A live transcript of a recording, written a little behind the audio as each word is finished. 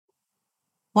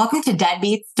Welcome to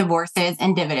Deadbeats, Divorces,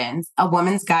 and Dividends, a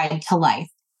woman's guide to life.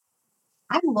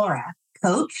 I'm Laura,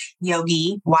 coach,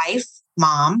 yogi, wife,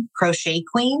 mom, crochet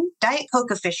queen, Diet Coke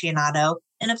aficionado,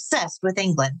 and obsessed with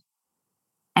England.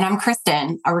 And I'm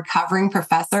Kristin, a recovering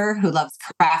professor who loves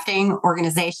crafting,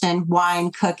 organization,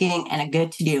 wine, cooking, and a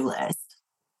good to-do list.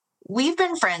 We've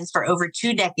been friends for over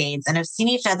 2 decades and have seen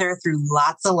each other through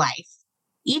lots of life.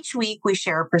 Each week, we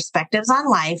share our perspectives on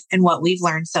life and what we've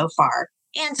learned so far,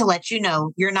 and to let you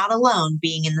know you're not alone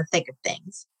being in the thick of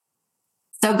things.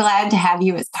 So glad to have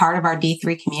you as part of our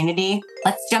D3 community.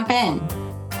 Let's jump in.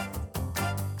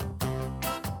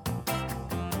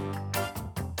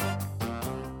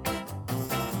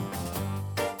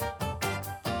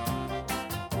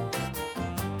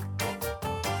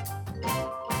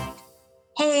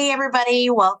 Hey, everybody.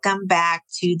 Welcome back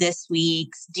to this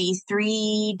week's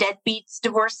D3 Deadbeats,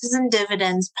 Divorces, and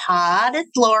Dividends pod.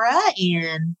 It's Laura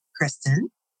and Kristin.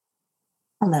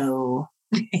 Hello.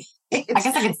 I guess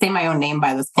I could say my own name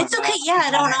by this point. It's okay. Yeah,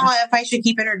 I don't know if I should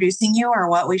keep introducing you or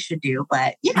what we should do,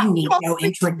 but I need no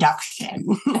introduction.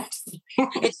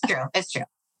 It's true. It's true.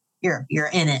 You're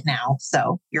in it now,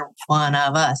 so you're one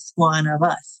of us. One of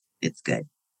us. It's good.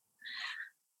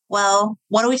 Well,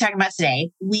 what are we talking about today?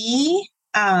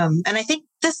 And I think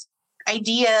this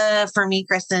idea for me,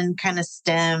 Kristin, kind of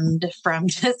stemmed from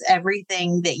just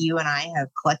everything that you and I have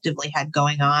collectively had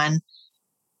going on.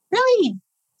 Really,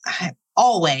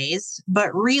 always,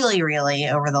 but really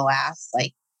over the last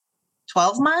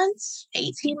 12 months,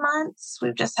 18 months,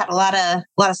 we've just had a lot of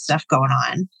stuff going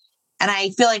on. And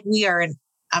I feel like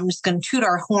I'm just going to toot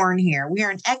our horn here. We are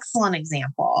an excellent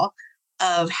example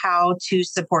of how to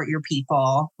support your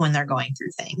people when they're going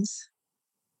through things.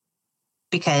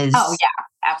 Because, oh yeah,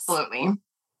 absolutely.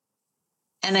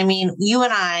 And I mean, you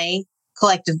and I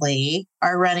collectively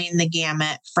are running the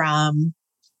gamut from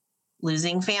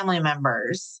losing family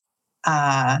members,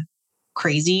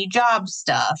 crazy job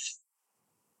stuff,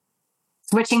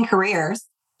 switching careers,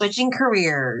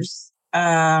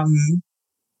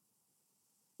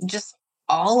 just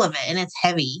all of it. And it's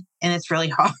heavy and it's really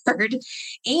hard.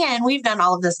 And we've done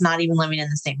all of this not even living in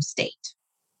the same state.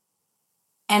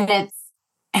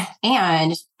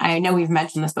 And I know we've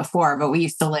mentioned this before, but we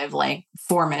used to live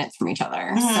 4 minutes from each other.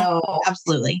 Mm-hmm. So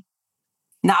absolutely,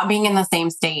 not being in the same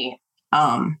state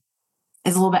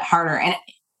is a little bit harder. And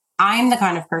I'm the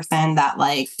kind of person that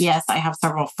yes, I have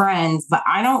several friends, but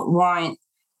I don't want,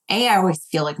 I always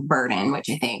feel like a burden, which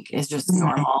I think is just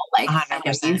normal.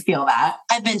 100%. You feel that.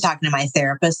 I've been talking to my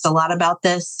therapist a lot about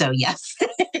this. So yes,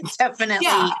 definitely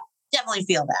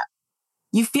feel that.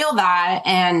 You feel that.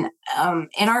 And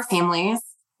in our families,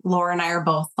 Laura and I are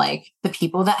both the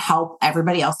people that help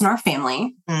everybody else in our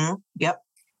family. Mm-hmm. Yep.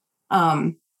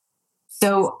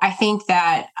 So I think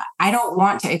that I don't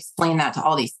want to explain that to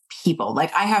all these people.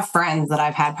 I have friends that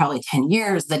I've had probably 10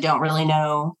 years that don't really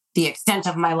know the extent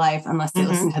of my life unless they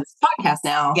listen to this podcast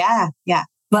now. Yeah. Yeah.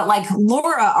 But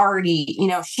Laura already,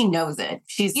 she knows it.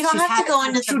 You don't have to go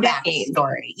into the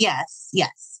backstory. Yes.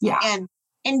 Yes. Yeah.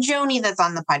 And Joni that's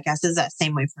on the podcast is that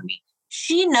same way for me.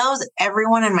 She knows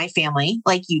everyone in my family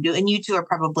like you do. And you two are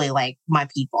probably my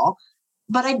people.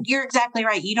 But you're exactly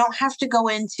right. You don't have to go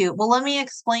into, well, let me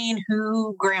explain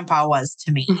who grandpa was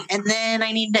to me. And then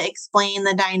I need to explain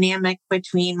the dynamic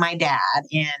between my dad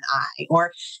and I,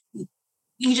 or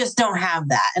you just don't have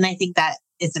that. And I think that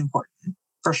is important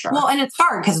for sure. Well, and it's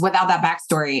hard because without that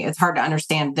backstory, it's hard to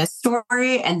understand this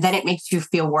story. And then it makes you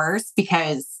feel worse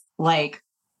because I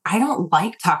don't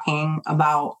like talking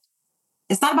about,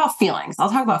 it's not about feelings. I'll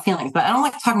talk about feelings, but I don't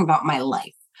like talking about my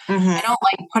life. Mm-hmm. I don't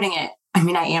like putting it, I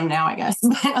mean, I am now, I guess,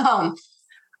 but I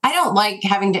don't like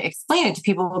having to explain it to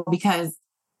people because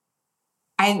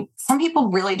some people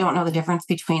really don't know the difference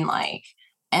between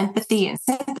empathy and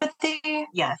sympathy.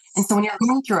 Yes. And so when you're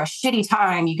going through a shitty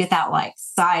time, you get that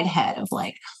side head of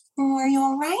oh, are you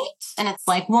all right? And it's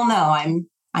well, no,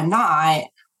 I'm not,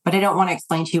 but I don't want to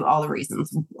explain to you all the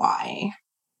reasons why.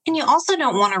 And you also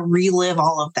don't want to relive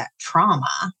all of that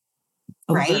trauma,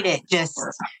 right? It just,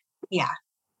 yeah.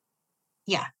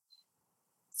 Yeah.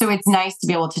 So it's nice to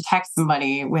be able to text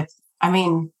somebody with,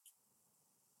 you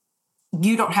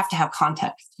don't have to have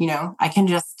context, I can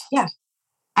just,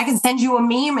 I can send you a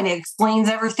meme and it explains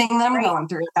everything that I'm going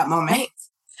through at that moment. Right.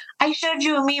 I showed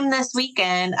you a meme this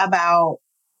weekend about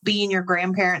being your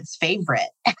grandparents' favorite.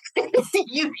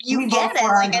 you get it.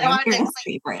 I don't have to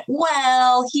favorite.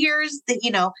 Well, here's the,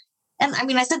 and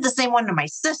I said the same one to my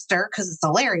sister because it's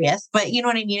hilarious, but you know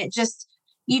what I mean? It just,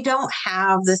 you don't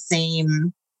have the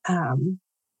same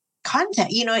content,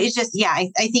 it's just,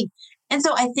 I think, and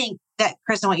so I think that,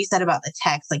 Kristin, what you said about the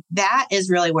text, like that is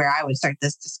really where I would start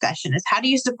this discussion is how do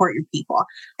you support your people?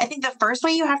 I think the first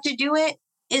way you have to do it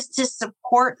is to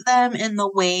support them in the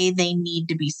way they need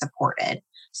to be supported.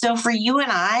 So for you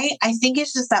and I think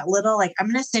it's just that little, like, I'm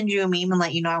going to send you a meme and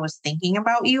let you know I was thinking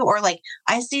about you. Or like,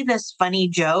 I see this funny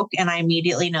joke and I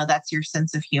immediately know that's your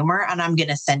sense of humor and I'm going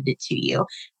to send it to you.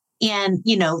 And,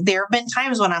 there have been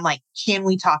times when I'm like, can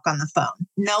we talk on the phone?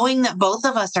 Knowing that both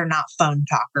of us are not phone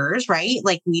talkers, right?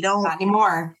 Like we don't Not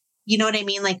anymore. You know what I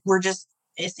mean? Like we're just,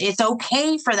 it's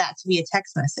okay for that to be a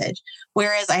text message.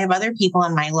 Whereas I have other people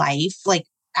in my life, like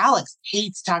Alex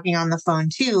hates talking on the phone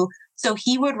too. So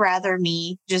he would rather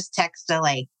me just text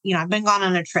I've been gone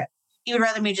on a trip. He would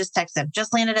rather me just text him,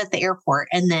 just landed at the airport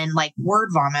and then like word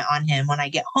vomit on him when I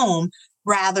get home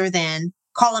rather than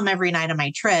call him every night of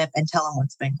my trip and tell him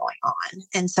what's been going on.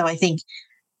 And so I think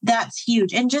that's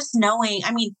huge. And just knowing,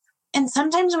 and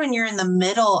sometimes when you're in the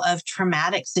middle of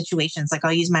traumatic situations, like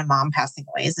I'll use my mom passing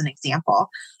away as an example,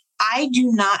 I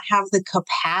do not have the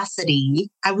capacity.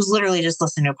 I was literally just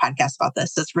listening to a podcast about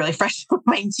this. So it's really fresh in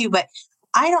my mind too, but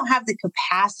I don't have the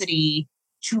capacity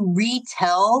to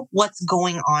retell what's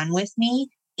going on with me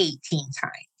 18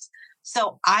 times.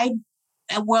 So I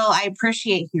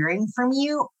appreciate hearing from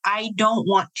you. I don't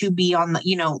want to be on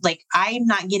the, I'm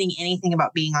not getting anything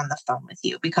about being on the phone with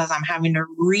you because I'm having to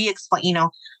re-explain,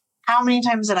 how many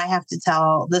times did I have to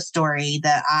tell the story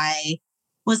that I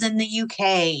was in the UK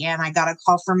and I got a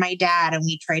call from my dad and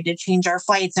we tried to change our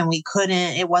flights and we couldn't,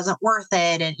 it wasn't worth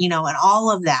it. And, and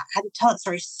all of that. I had to tell that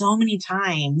story so many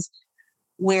times.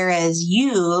 Whereas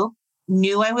you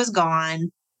knew I was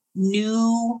gone,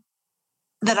 knew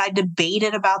that I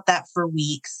debated about that for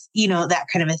weeks, that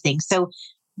kind of a thing. So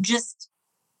just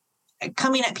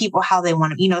coming at people how they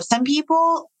want to, some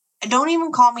people don't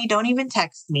even call me, don't even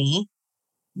text me.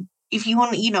 If you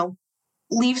want to,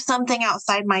 leave something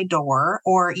outside my door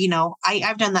or,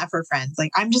 I've done that for friends.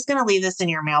 Like, I'm just going to leave this in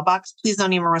your mailbox. Please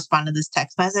don't even respond to this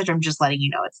text message. I'm just letting you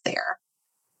know it's there.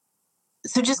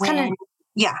 So just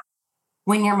yeah.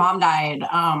 When your mom died,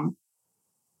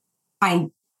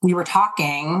 we were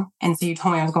talking. And so you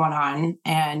told me what was going on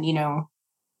and,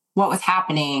 what was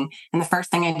happening. And the first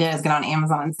thing I did is get on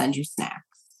Amazon and send you snacks.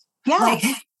 Yeah,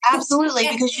 absolutely.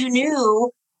 Because you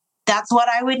knew that's what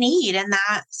I would need in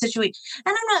that situation.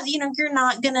 And I'm not, you're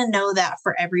not going to know that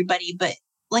for everybody. But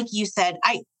like you said,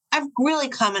 I've really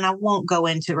come, and I won't go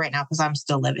into it right now because I'm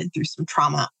still living through some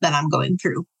trauma that I'm going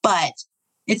through. But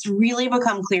it's really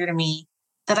become clear to me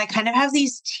that I kind of have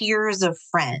these tiers of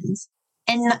friends.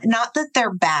 And not that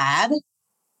they're bad,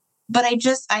 but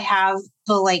I have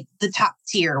the top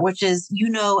tier, which is,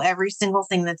 every single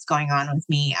thing that's going on with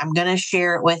me. I'm going to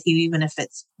share it with you, even if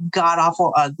it's god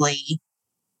awful ugly.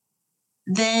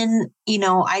 Then,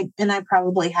 I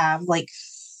probably have like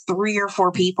 3 or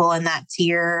 4 people in that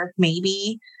tier,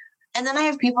 maybe. And then I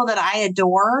have people that I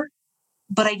adore,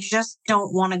 but I just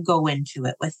don't want to go into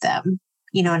it with them.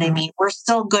 You know what I mean? We're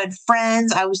still good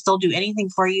friends. I would still do anything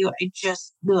for you.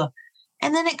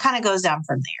 And then it kind of goes down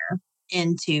from there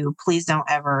into please don't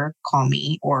ever call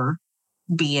me or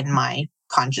be in my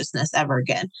consciousness ever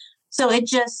again. So it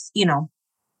just,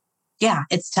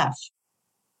 it's tough.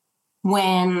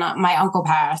 When my uncle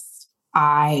passed,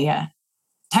 I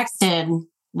texted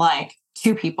like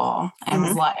 2 people and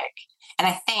was like, and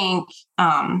I think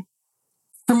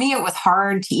for me, it was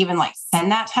hard to even like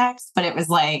send that text, but it was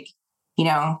like,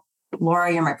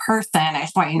 Laura, you're my person. I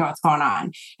just want you to know what's going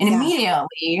on. And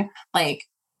immediately, like,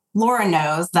 Laura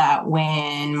knows that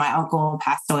when my uncle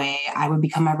passed away, I would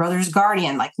become my brother's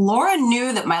guardian. Like, Laura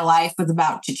knew that my life was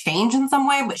about to change in some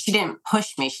way, but she didn't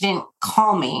push me. She didn't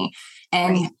call me.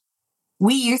 And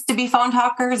we used to be phone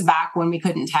talkers back when we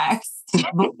couldn't text.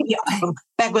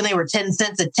 Back when they were 10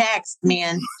 cents a text,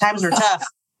 man, times were tough.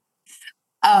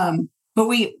 But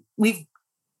we've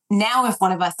now, if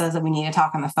one of us says that we need to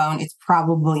talk on the phone, it's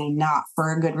probably not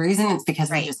for a good reason. It's because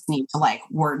we just need to like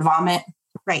word vomit.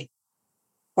 Right.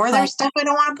 Or there's stuff I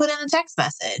don't want to put in a text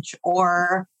message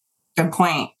or. Good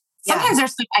point. Sometimes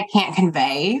there's stuff I can't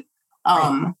convey.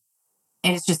 And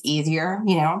it's just easier,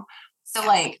 So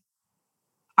like,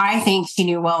 I think she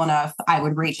knew well enough I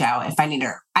would reach out if I need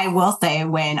her. I will say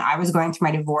when I was going through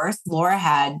my divorce, Laura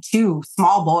had 2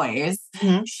 small boys.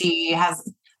 She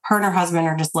has, her and her husband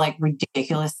are just like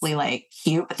ridiculously like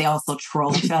cute, but they also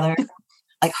troll each other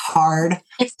like hard.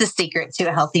 It's the secret to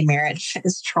a healthy marriage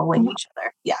is trolling each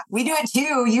other. Yeah. We do it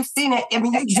too. You've seen it. I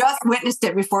mean, you just witnessed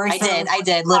it before. I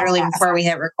did literally before we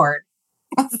hit record.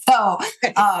 So,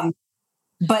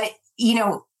 but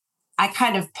I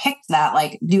kind of picked that,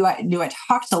 like, do I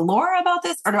talk to Laura about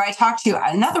this or do I talk to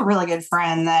another really good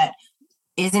friend that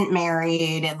isn't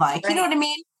married and like, you know what I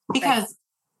mean? Because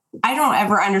I don't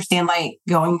ever understand like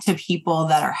going to people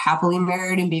that are happily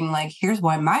married and being like, here's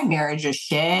why my marriage is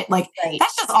shit. Like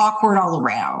that's just awkward all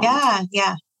around. Yeah.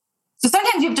 Yeah. So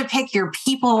sometimes you have to pick your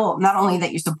people, not only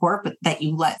that you support, but that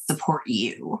you let support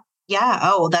you. Yeah.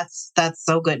 Oh, that's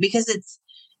so good because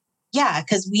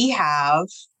because we have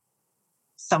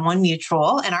someone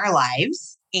mutual in our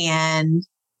lives and,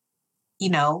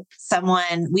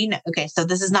 someone we know. Okay. So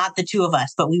this is not the two of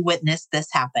us, but we witnessed this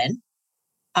happen.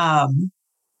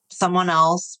 Someone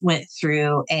else went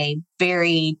through a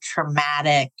very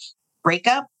traumatic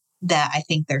breakup that I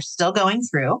think they're still going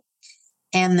through.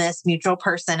 And this mutual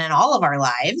person in all of our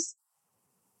lives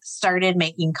started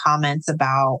making comments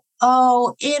about,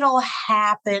 oh, it'll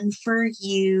happen for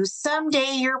you.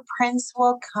 Someday your prince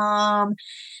will come.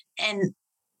 And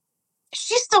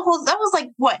she still holds, that was like,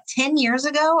 10 years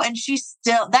ago? And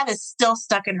that is still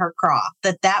stuck in her craw,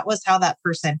 that was how that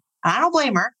person, I don't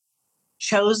blame her,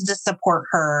 chose to support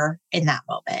her in that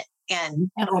moment.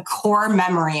 And a core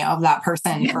memory of that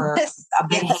person for a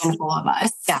big handful of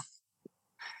us. Yeah.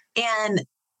 And,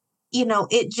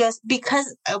 it just,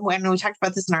 because when we talked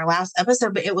about this in our last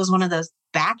episode, but it was one of those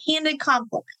backhanded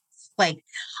compliments. Like,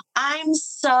 I'm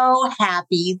so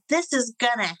happy this is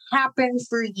going to happen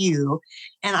for you.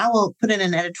 And I will put in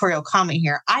an editorial comment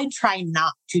here. I try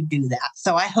not to do that.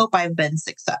 So I hope I've been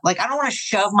successful. Like, I don't want to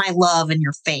shove my love in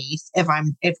your face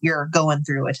if you're going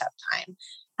through a tough time.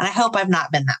 And I hope I've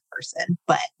not been that person,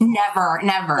 but never.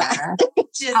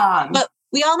 But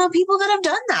we all know people that have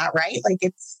done that, right? Like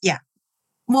it's,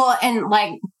 Well, and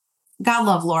like, God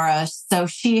love Laura. So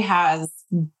she has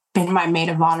been my maid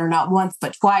of honor, not once,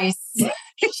 but twice.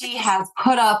 She has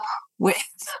put up with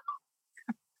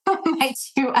my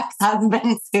two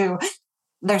ex-husbands who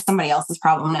there's somebody else's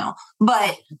problem now,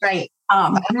 but right.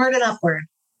 Onward and upward.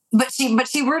 But she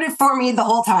rooted for me the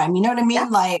whole time. You know what I mean? Yeah.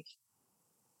 Like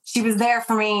she was there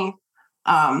for me.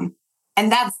 And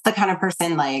that's the kind of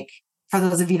person, like, for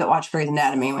those of you that watch Grey's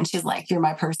Anatomy, when she's like, you're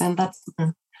my person, that's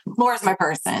Laura's my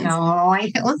person. No, I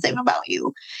feel the same about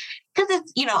you. Because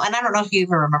it's, and I don't know if you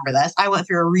even remember this. I went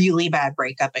through a really bad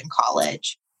breakup in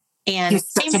college. And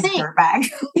same thing.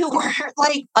 You were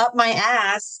like up my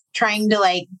ass trying to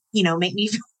like, make me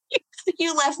feel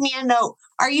you left me a note.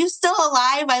 Are you still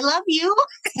alive? I love you.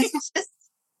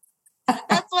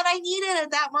 That's what I needed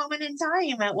at that moment in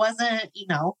time. It wasn't, it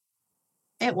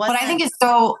wasn't. What I think is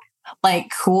so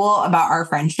like cool about our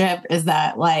friendship is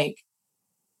that like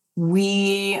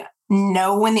we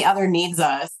know when the other needs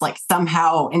us, like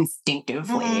somehow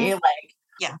instinctively, like,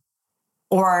 yeah.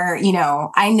 Or,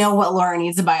 I know what Laura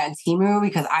needs to buy on Temu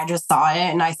because I just saw it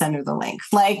and I sent her the link.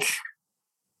 Like,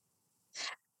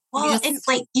 well, it's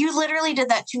like you literally did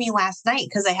that to me last night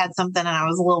because I had something and I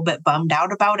was a little bit bummed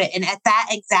out about it. And at that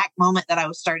exact moment that I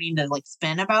was starting to like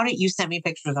spin about it, you sent me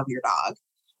pictures of your dog.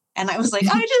 And I was like,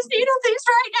 I just needed this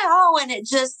right now. And it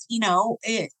just,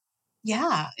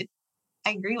 I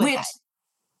agree with that.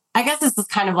 I guess this is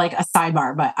kind of like a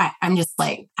sidebar, but I'm just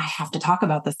like, I have to talk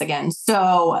about this again.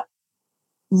 So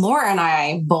Laura and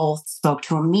I both spoke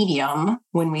to a medium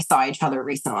when we saw each other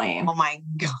recently. Oh my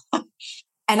gosh.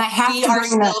 And I have to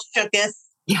bring that. Shooketh.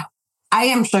 Yeah, I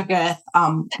am shooketh.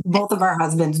 Both of our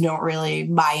husbands don't really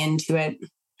buy into it.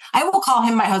 I will call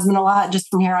him my husband a lot just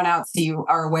from here on out, so you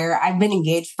are aware. I've been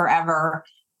engaged forever.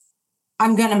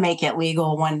 I'm going to make it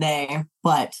legal one day,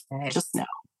 but just know.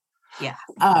 Yeah.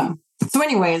 So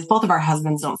anyways, both of our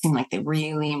husbands don't seem like they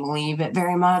really believe it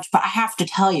very much. But I have to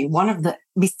tell you, there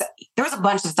was a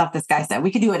bunch of stuff this guy said. We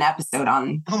could do an episode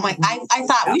on. Oh my, I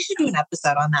thought we should do an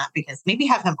episode on that because maybe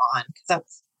have him on.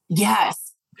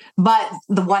 Yes. But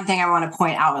the one thing I want to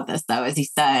point out with this though, is he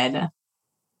said,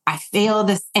 I feel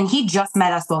this, and he just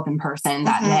met us both in person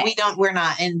that day. We're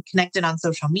not connected on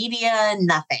social media,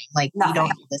 nothing. Like we don't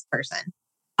know this person.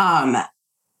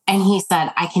 And he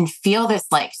said, I can feel this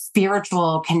like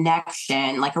spiritual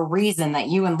connection, like a reason that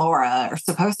you and Laura are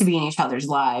supposed to be in each other's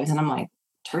lives. And I'm like,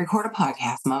 to record a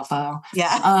podcast, mofo.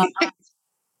 Yeah.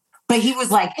 But he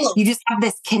was like, you just have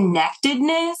this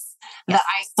connectedness that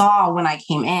I saw when I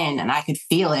came in and I could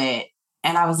feel it.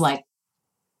 And I was like,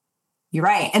 you're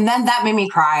right. And then that made me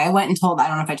cry. I went and I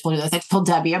don't know if I told you this, I told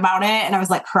Debbie about it. And I was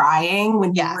like crying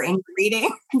when you were in the reading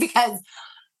because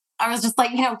I was just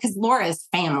like, because Laura's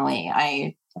family,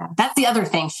 that's the other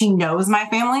thing. She knows my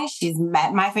family. She's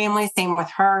met my family. Same with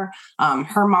her.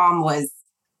 Her mom was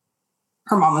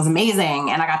amazing.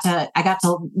 And I got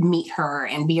to meet her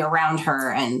and be around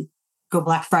her and go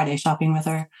Black Friday shopping with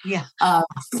her. Yeah.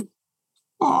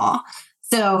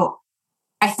 So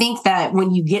I think that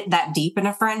when you get that deep in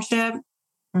a friendship,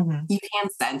 mm-hmm. you can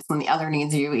sense when the other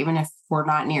needs you, even if we're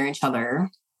not near each other.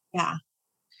 Yeah.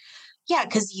 Yeah,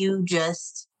 because you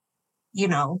just, you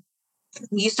know,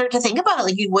 you start to think about it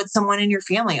like you would someone in your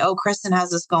family. Oh, Kristin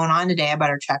has this going on today. I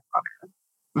better check on her.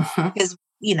 Mhm. Because,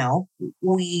 you know,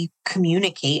 we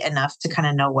communicate enough to kind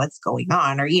of know what's going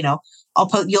on. Or, you know,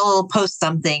 you'll post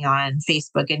something on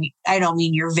Facebook, and I don't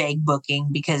mean you're vague booking,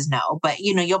 because no, but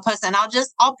you know, you'll post and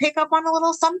I'll pick up on a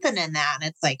little something in that. And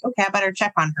it's like, okay, I better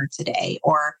check on her today,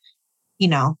 or, you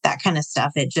know, that kind of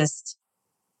stuff. It just,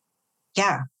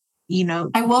 yeah, you know,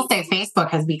 I will say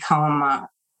Facebook has become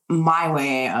my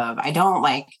way of, I don't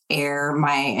like air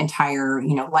my entire,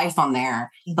 life on there.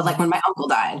 But like when my uncle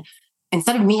died,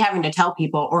 instead of me having to tell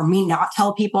people or me not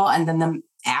tell people and then them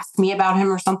ask me about him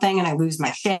or something and I lose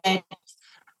my shit,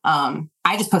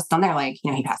 I just post on there like,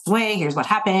 he passed away, here's what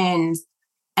happened.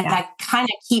 And I kind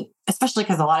of keep, especially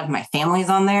because a lot of my family's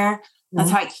on there, that's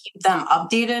how I keep them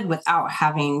updated without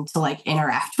having to like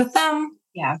interact with them.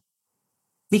 Yeah.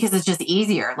 Because it's just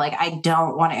easier. Like, I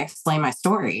don't want to explain my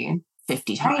story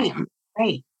 50 times.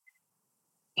 Right.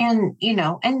 And, you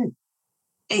know, and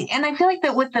I feel like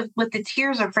that with the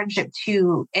tiers of friendship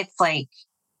too, it's like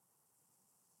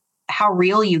how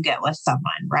real you get with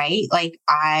someone, right? Like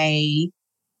I'm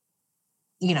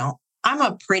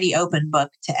a pretty open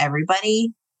book to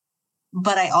everybody,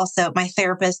 but my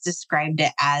therapist described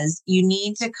it as you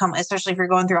need to come, especially if you're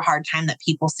going through a hard time that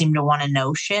people seem to want to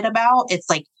know shit about. It's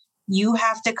like, you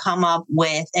have to come up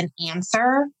with an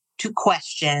answer to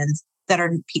questions that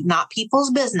are not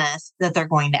people's business that they're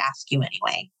going to ask you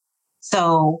anyway.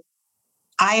 So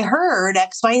I heard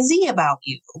XYZ about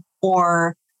you,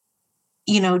 or,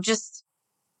 just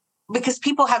because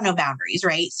people have no boundaries,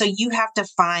 right? So you have to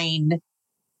find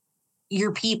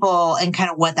your people and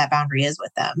kind of what that boundary is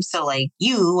with them. So like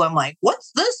I'm like,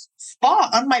 what's this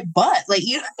spot on my butt? Like,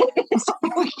 it's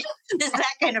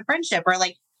that kind of friendship. Or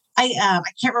like, I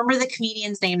can't remember the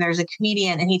comedian's name. There's a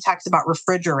comedian and he talks about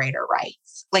refrigerator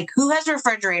rights. Like, who has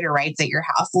refrigerator rights at your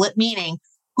house? Meaning,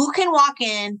 who can walk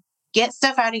in, get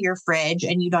stuff out of your fridge,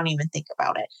 and you don't even think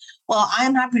about it. Well,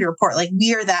 I'm happy to report, like,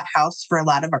 we are that house for a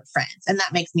lot of our friends. And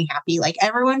that makes me happy. Like,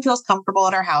 everyone feels comfortable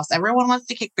at our house. Everyone wants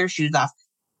to kick their shoes off,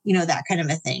 that kind of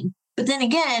a thing. But then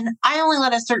again, I only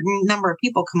let a certain number of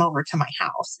people come over to my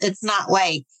house. It's not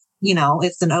like,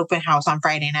 it's an open house on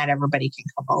Friday night, everybody can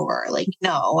come over. Like,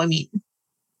 no, I mean,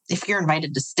 if you're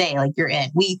invited to stay, like, you're in.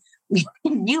 I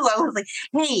was like,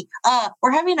 hey,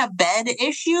 we're having a bed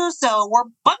issue, so we're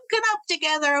bunking up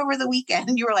together over the weekend.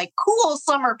 And you were like, cool,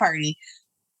 summer party.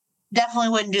 Definitely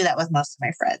wouldn't do that with most of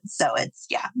my friends. So it's,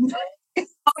 yeah.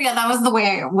 Oh yeah, that was the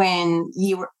way when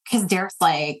you were, because Derek's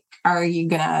like, are you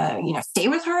gonna, stay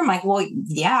with her? I'm like, well,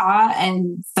 yeah.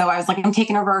 And so I was like, I'm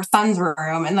taking over her son's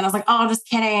room. And then I was like, oh, just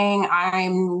kidding.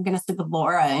 I'm gonna sleep with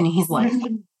Laura. And he's like,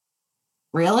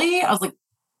 really? I was like,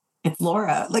 it's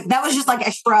Laura. Like, that was just like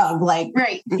a shrug. Like,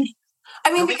 right.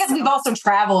 I mean, because we've also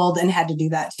traveled and had to do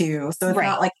that too. So it's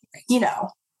not like, Yeah.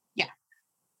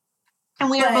 And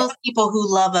we are both people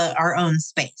who love our own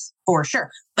space, for sure.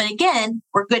 But again,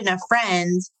 we're good enough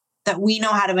friends that we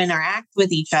know how to interact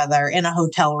with each other in a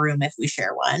hotel room if we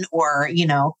share one, or,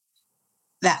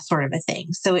 that sort of a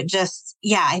thing. So it just,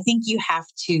 I think you have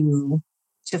to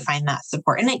find that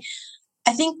support. And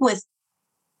I think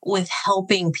with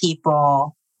helping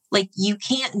people, like, you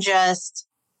can't just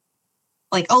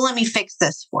like, oh, let me fix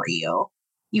this for you.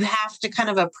 You have to kind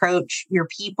of approach your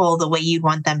people the way you'd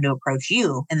want them to approach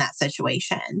you in that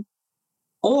situation.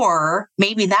 Or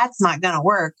maybe that's not going to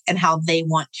work and how they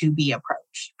want to be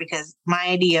approached, because my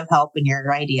idea of help and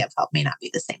your idea of help may not be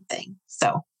the same thing.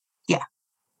 So, yeah.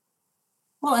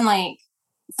 Well, and like,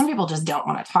 some people just don't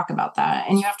want to talk about that,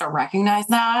 and you have to recognize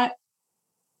that.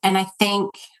 And I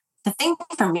think the thing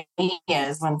for me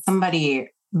is when somebody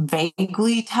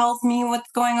vaguely tells me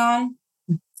what's going on,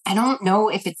 I don't know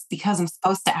if it's because I'm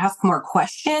supposed to ask more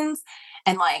questions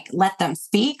and like let them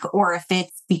speak, or if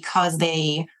it's because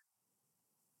they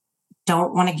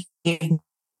don't want to give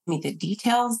me the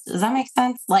details. Does that make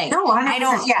sense? Like, no, I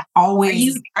don't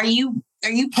always. Are you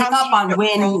pick up on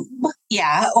when?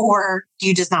 Yeah, or do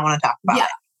you just not want to talk about it?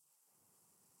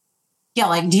 Yeah,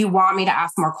 like, do you want me to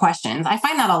ask more questions? I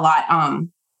find that a lot,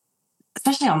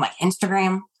 especially on like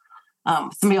Instagram.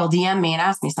 Somebody will DM me and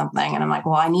ask me something, and I'm like,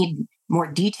 well, I need more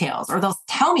details. Or they'll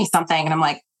tell me something, and I'm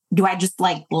like, do I just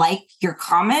like your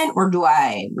comment, or do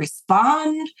I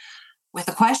respond with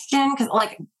a question? Because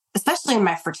like, especially in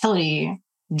my fertility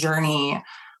journey,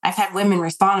 I've had women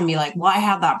respond and be like, well, I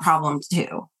have that problem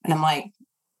too. And I'm like,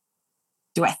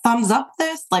 do I thumbs up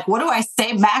this? Like, what do I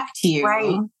say back to you?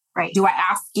 Right. Do I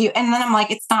ask you? And then I'm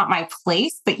like, it's not my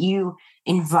place, but you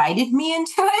invited me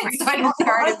into it. Right. So I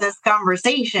started this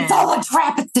conversation. It's all a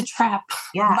trap. It's a trap.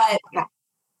 Yeah.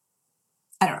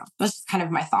 But I don't know. That's just kind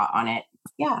of my thought on it.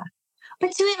 Yeah.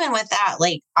 But too, even with that,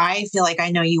 like, I feel like I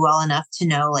know you well enough to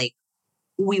know, like,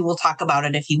 we will talk about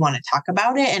it if you want to talk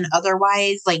about it. And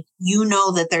otherwise, like, you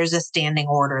know that there's a standing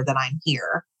order that I'm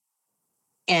here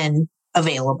and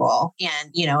available.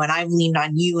 And, you know, and I've leaned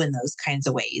on you in those kinds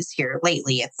of ways here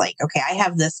lately. It's like, okay, I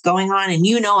have this going on and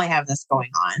you know I have this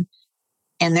going on.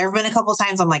 And there have been a couple of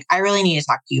times I'm like, I really need to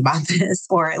talk to you about this.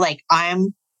 Or like,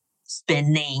 I'm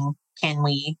spinning. Can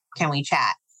we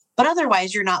chat? But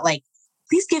otherwise, you're not like,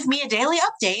 please give me a daily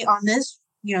update on this,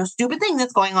 you know, stupid thing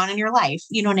that's going on in your life.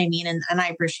 You know what I mean? And I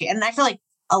appreciate it. And I feel like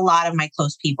a lot of my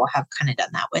close people have kind of done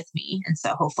that with me. And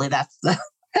so hopefully that's the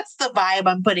vibe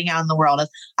I'm putting out in the world is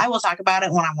I will talk about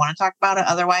it when I want to talk about it.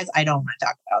 Otherwise, I don't want to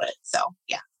talk about it. So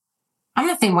yeah. I'm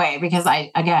the same way because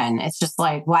it's just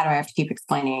like, why do I have to keep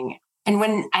explaining?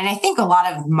 And I think a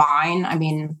lot of mine, I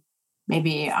mean,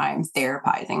 maybe I'm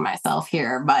therapizing myself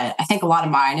here, but I think a lot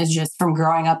of mine is just from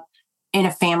growing up in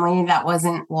a family that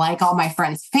wasn't like all my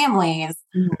friends' families.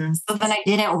 Mm-hmm. So then I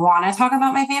didn't want to talk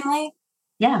about my family.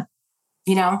 Yeah.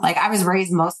 You know, like I was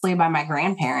raised mostly by my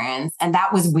grandparents and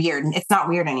that was weird. It's not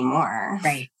weird anymore.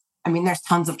 Right. I mean, there's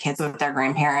tons of kids with their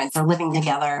grandparents or living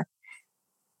together.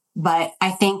 But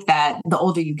I think that the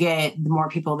older you get, the more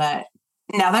people that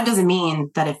now that doesn't mean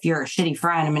that if you're a shitty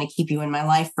friend, I'm going to keep you in my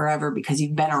life forever because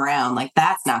you've been around. Like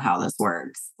that's not how this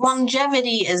works.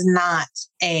 Longevity is not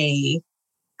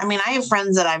I mean, I have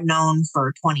friends that I've known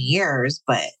for 20 years,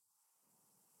 but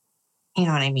you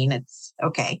know what I mean? It's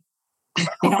okay.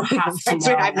 They don't have to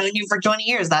know. I've known you for 20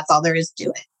 years. That's all there is to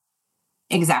it.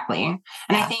 Exactly. And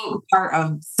I think part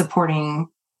of supporting,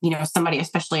 you know, somebody,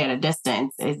 especially at a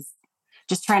distance, is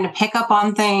just trying to pick up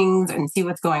on things and see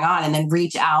what's going on and then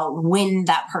reach out when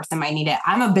that person might need it.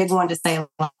 I'm a big one to say,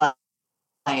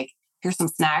 like, here's some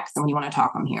snacks. And when you want to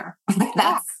talk, I'm here. That's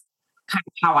kind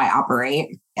of how I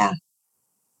operate. Yeah.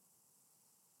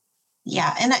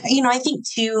 Yeah. And, you know, I think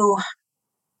too,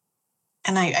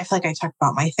 and I feel like I talk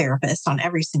about my therapist on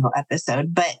every single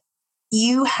episode, but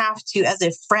you have to, as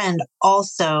a friend,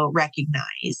 also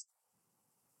recognize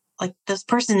like this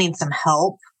person needs some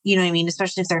help. You know what I mean?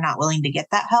 Especially if they're not willing to get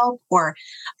that help. Or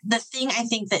the thing I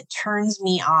think that turns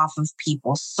me off of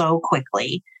people so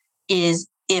quickly is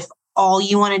if all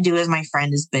you want to do as my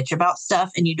friend is bitch about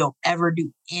stuff and you don't ever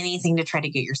do anything to try to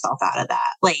get yourself out of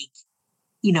that. Like,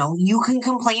 you know, you can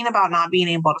complain about not being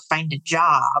able to find a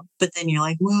job, but then you're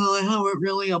like, well, I haven't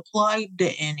really applied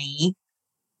to any.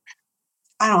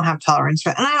 I don't have tolerance for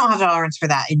that. And I don't have tolerance for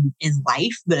that in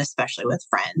life, but especially with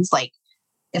friends. Like,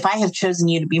 if I have chosen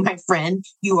you to be my friend,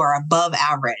 you are above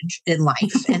average in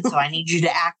life. And so I need you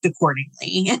to act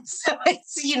accordingly. And so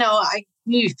it's, you know,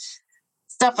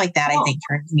 stuff like that, I think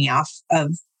turns me off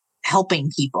of helping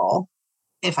people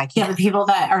if I can. Yeah, the people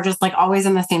that are just like always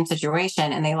in the same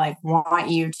situation and they like want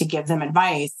you to give them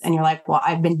advice. And you're like, well,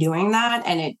 I've been doing that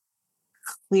and it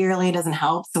clearly doesn't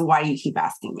help. So why do you keep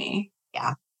asking me?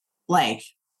 Yeah. Like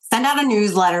send out a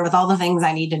newsletter with all the things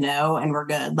I need to know and we're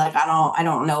good. Like, I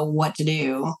don't know what to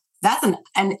do.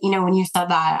 And you know, when you said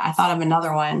that, I thought of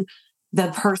another one,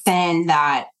 the person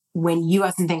that when you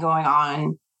have something going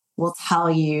on will tell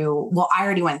you, well, I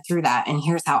already went through that and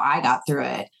here's how I got through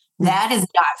it. That is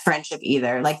not friendship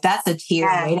either. Like that's a tier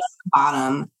way to the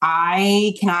bottom.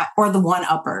 I cannot, or the one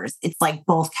uppers. It's like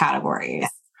both categories.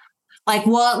 Like,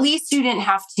 well, at least you didn't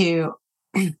have to.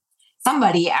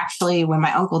 Somebody actually, when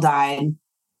my uncle died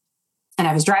and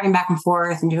I was driving back and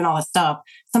forth and doing all this stuff,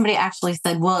 somebody actually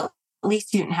said, well, at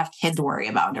least you didn't have kids to worry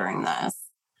about during this.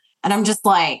 And I'm just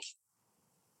like,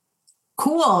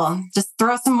 cool. Just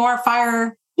throw some more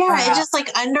fire. Yeah, it just like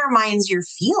undermines your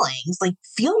feelings. Like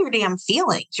feel your damn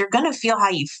feelings. You're going to feel how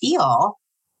you feel.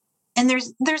 And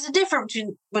there's a difference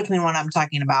between what I'm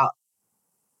talking about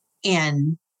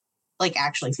and like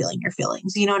actually feeling your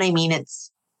feelings. You know what I mean?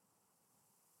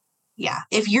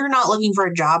 If you're not looking for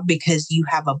a job because you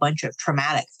have a bunch of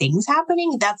traumatic things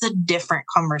happening, that's a different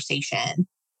conversation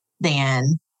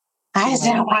than I just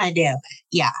don't want to do it.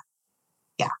 Yeah.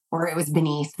 Yeah. Or it was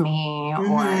beneath me or,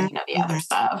 you know, the other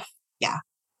stuff. Yeah.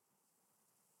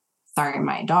 Sorry,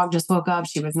 my dog just woke up.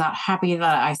 She was not happy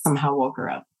that I somehow woke her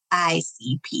up. I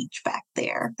see Peach back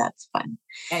there. That's fun.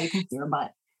 Yeah, you can see her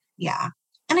butt. Yeah.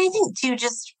 And I think too,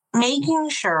 just making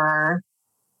sure,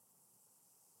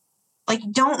 like,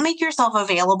 don't make yourself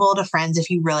available to friends if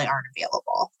you really aren't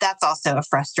available. That's also a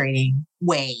frustrating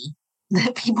way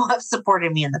that people have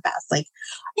supported me in the past. Like,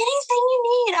 anything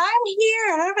you need, I'm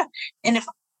here. And if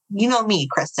you know me,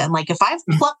 Kristin, like if I've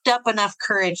plucked up enough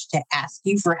courage to ask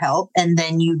you for help and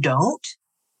then you don't,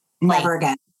 never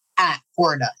again.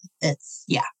 We're done. It's,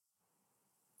 yeah.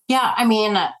 Yeah. I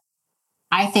mean,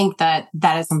 I think that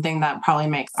is something that probably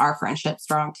makes our friendship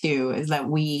strong too, is that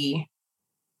we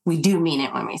do mean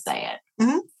it when we say it.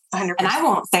 100%. And I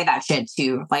won't say that shit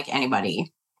to like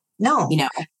anybody. No. You know,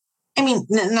 I mean,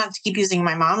 not to keep using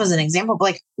my mom as an example, but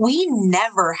like we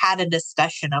never had a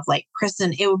discussion of like,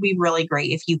 Kristin, it would be really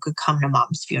great if you could come to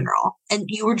mom's funeral. And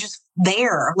you were just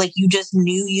there. Like you just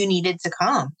knew you needed to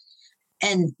come.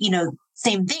 And,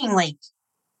 same thing, like,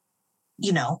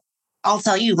 I'll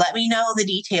tell you, let me know the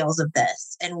details of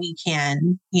this and we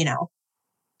can,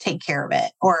 take care of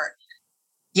it. Or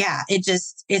yeah,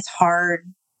 it's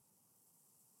hard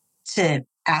to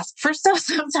ask for stuff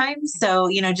sometimes. So,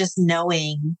 just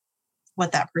knowing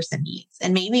what that person needs.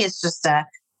 And maybe it's just a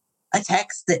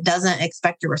text that doesn't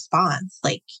expect a response,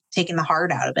 like taking the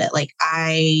heart out of it. Like,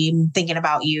 I'm thinking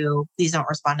about you. Please don't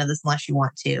respond to this unless you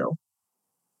want to.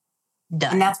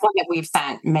 Done. And that's one that we've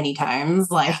sent many times,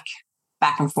 like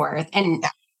back and forth. And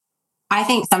I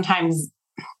think sometimes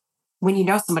when you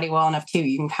know somebody well enough too,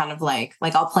 you can kind of like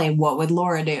I'll play what would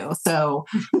Laura do? So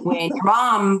when your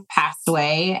mom passed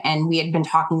away and we had been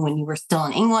talking when you were still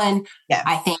in England,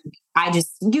 I think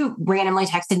you randomly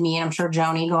texted me, and I'm sure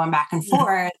Joni going back and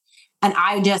forth. And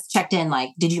I just checked in,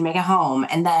 like, did you make it home?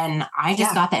 And then I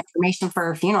just got the information for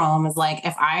her funeral and was like,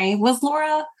 if I was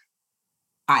Laura,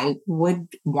 I would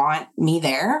want me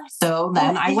there. So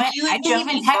then I went, I didn't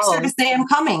even text her to say I'm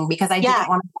coming because I didn't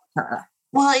want to book her.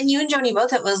 Well, and you and Joni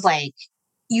both, it was like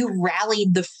you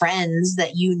rallied the friends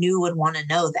that you knew would want to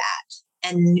know that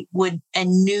and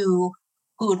knew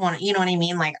who would want to, you know what I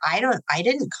mean? Like, I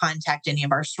didn't contact any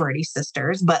of our sorority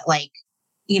sisters, but like,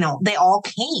 they all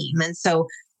came. And so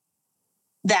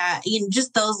that,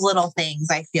 just those little things,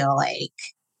 I feel like,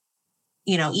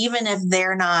 even if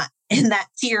they're not in that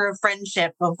tier of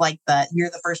friendship of like you're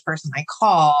the first person I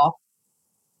call,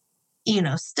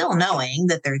 still knowing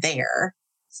that they're there,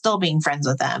 still being friends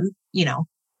with them,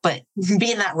 but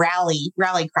being that rally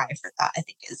cry for that, I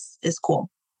think is cool.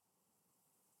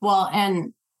 Well,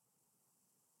 and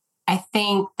I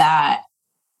think that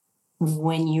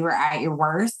when you are at your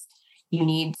worst, you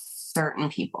need certain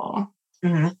people.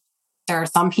 Mm-hmm. There are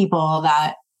some people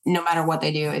that no matter what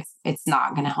they do, it's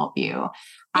not going to help you.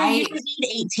 You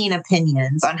need 18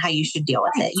 opinions on how you should deal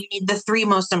with it. You need the 3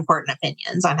 most important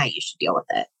opinions on how you should deal with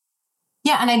it.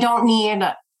 Yeah. And I don't need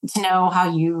to know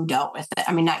how you dealt with it.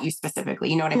 I mean, not you specifically,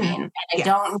 you know what I mean? And I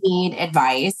don't need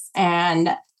advice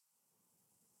and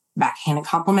backhanded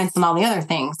compliments and all the other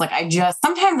things. Like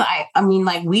sometimes I mean,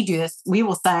 like we do this, we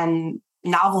will send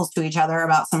novels to each other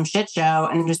about some shit show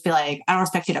and just be like, I don't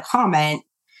expect you to comment.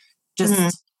 Just,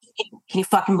 can you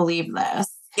fucking believe this?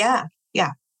 Yeah.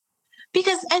 Yeah.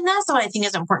 Because, and that's what I think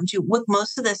is important too. With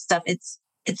most of this stuff, it's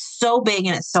so big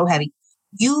and it's so heavy.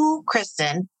 You,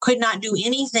 Kristin, could not do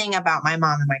anything about my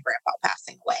mom and my grandpa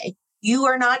passing away. You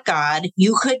are not God.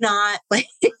 You could not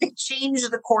change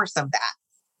the course of that.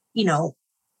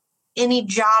 Any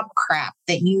job crap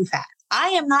that you've had. I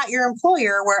am not your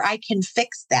employer where I can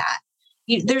fix that.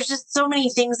 There's just so many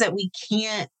things that we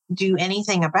can't do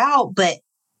anything about, but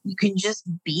you can just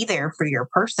be there for your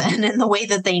person in the way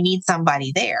that they need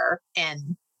somebody there.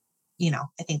 And,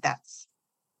 I think that's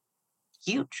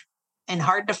huge and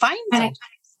hard to find sometimes.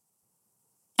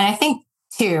 And I think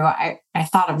too, I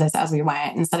thought of this as we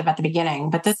went instead of at the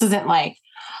beginning, but this isn't like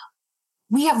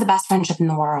we have the best friendship in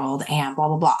the world and blah,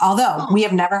 blah, blah. Although we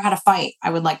have never had a fight.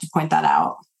 I would like to point that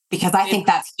out because I think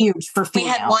that's huge for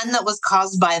females. We had one that was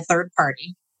caused by a third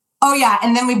party. Oh, yeah.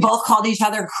 And then we both called each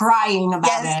other crying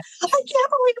about it. I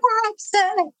can't believe we're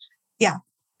upset. Yeah.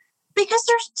 Because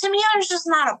there's just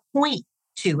not a point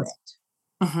to it.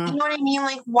 Mm-hmm. You know what I mean?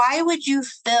 Like, why would you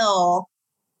fill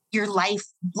your life?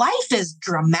 Life is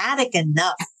dramatic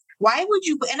enough. Why would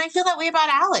you? And I feel that way about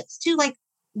Alex too. Like,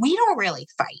 we don't really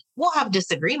fight. We'll have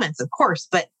disagreements, of course,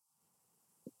 but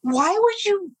why would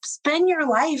you spend your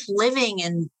life living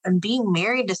and being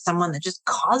married to someone that just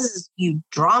causes you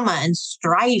drama and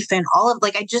strife and all of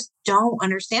I just don't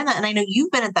understand that. And I know you've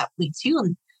been at that point too.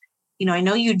 And, I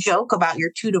know you joke about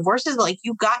your 2 divorces, but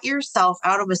you got yourself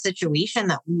out of a situation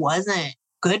that wasn't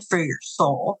good for your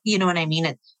soul. You know what I mean?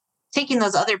 It's taking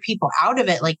those other people out of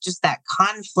it, just that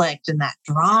conflict and that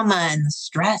drama and the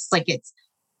stress,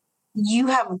 you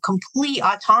have complete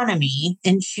autonomy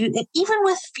and even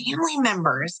with family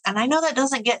members. And I know that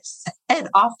doesn't get said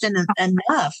often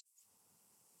enough.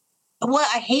 What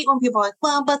I hate when people are like,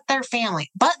 well, but their family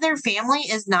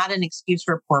is not an excuse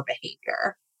for poor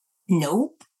behavior.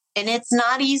 Nope. And it's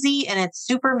not easy and it's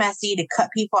super messy to cut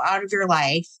people out of your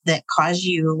life that cause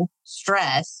you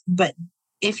stress. But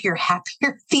if you're happier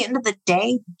at the end of the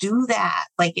day, do that.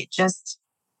 It's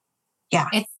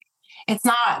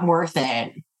not worth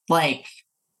it.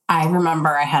 I remember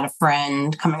I had a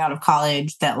friend coming out of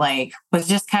college that like was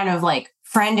just kind of like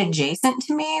friend adjacent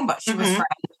to me, but she was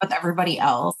friends with everybody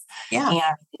else. Yeah.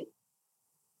 And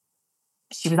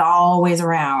she was always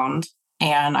around.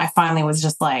 And I finally was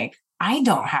just like, I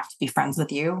don't have to be friends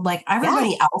with you. Like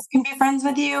everybody else can be friends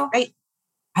with you. Right.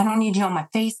 I don't need you on my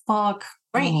Facebook.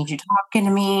 I Right. don't need you talking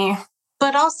to me.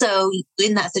 But also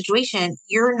in that situation,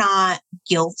 you're not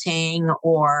guilting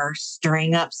or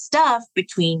stirring up stuff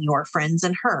between your friends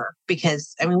and her.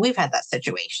 Because I mean, we've had that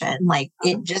situation. Like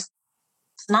it's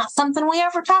not something we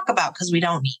ever talk about because we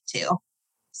don't need to.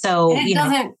 So and it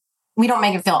doesn't, we don't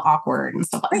make it feel awkward and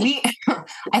stuff. Right.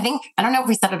 I think, I don't know if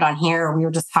we said it on here, or we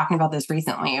were just talking about this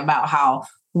recently about how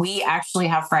we actually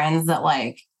have friends that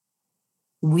like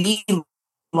we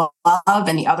love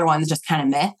and the other ones just kind of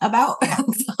meh about.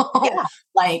 So,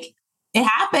 like it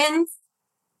happens.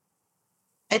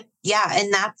 And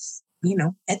that's,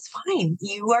 it's fine.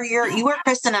 You are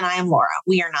Kristin and I am Laura.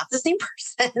 We are not the same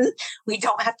person. We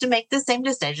don't have to make the same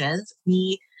decisions.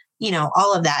 We,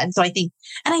 all of that. And so I think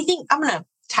I'm going to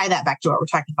tie that back to what we're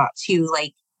talking about too.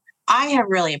 Like I have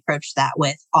really approached that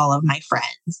with all of my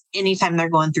friends anytime they're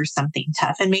going through something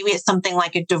tough. And maybe it's something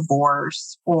like a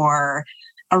divorce or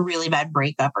a really bad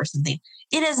breakup or something.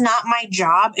 It is not my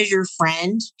job as your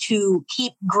friend to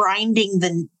keep grinding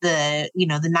the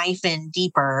knife in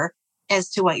deeper as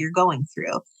to what you're going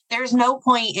through. There's no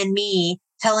point in me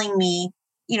telling me,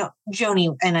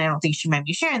 Joni, and I don't think she might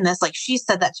be sharing this. Like she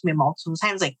said that to me multiple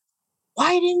times. Like,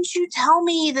 why didn't you tell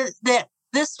me that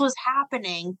this was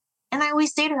happening? And I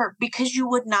always say to her, because you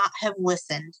would not have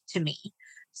listened to me.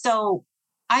 So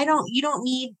you don't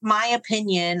need my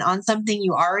opinion on something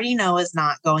you already know is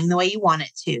not going the way you want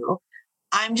it to.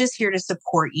 I'm just here to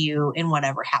support you in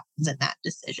whatever happens in that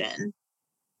decision.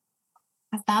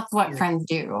 That's what friends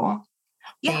do.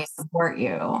 Yeah. They support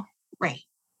you. Right.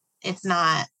 It's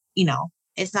not,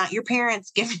 it's not your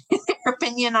parents giving their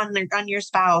opinion on your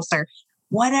spouse or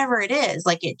whatever it is.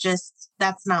 Like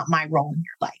that's not my role in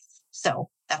your life. So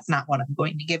that's not what I'm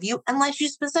going to give you unless you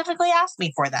specifically ask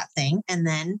me for that thing. And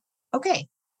then, okay.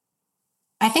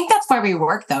 I think that's why we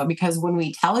work though, because when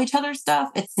we tell each other stuff,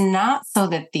 it's not so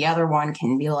that the other one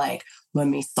can be like, let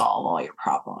me solve all your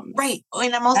problems. Right.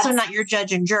 And I'm also not your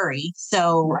judge and jury.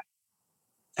 So,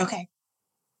 okay.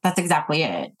 That's exactly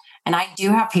it. And I do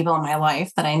have people in my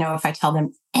life that I know if I tell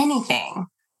them anything,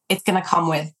 it's going to come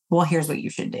with, well, here's what you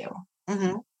should do.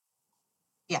 Mm-hmm.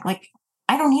 Yeah. Like,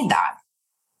 I don't need that.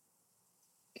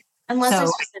 Unless I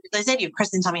specifically say to you,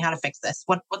 Kristin, tell me how to fix this.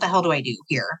 What the hell do I do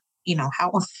here?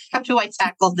 How do I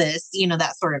tackle this?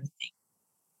 That sort of thing.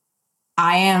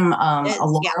 I am a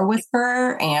Laura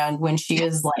whisperer. And when she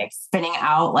is like spinning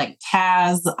out like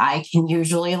Taz, I can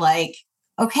usually like,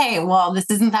 okay, well, this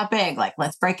isn't that big. Like,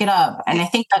 let's break it up. And I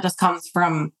think that just comes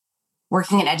from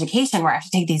working in education where I have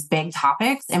to take these big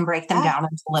topics and break them down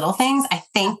into little things. I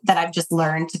think that I've just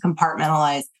learned to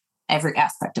compartmentalize every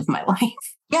aspect of my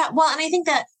life. Yeah. Well, and I think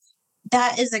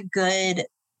that is a good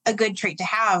trait to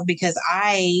have because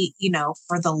I,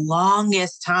 for the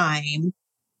longest time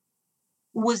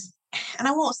and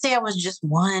I won't say I was just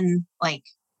one, like,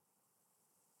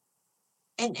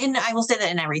 and I will say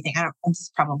that in everything. This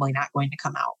is probably not going to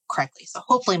come out correctly. So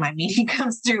hopefully my meaning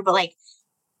comes through, but like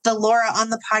the Laura on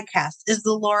the podcast is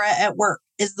the Laura at work,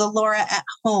 is the Laura at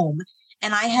home.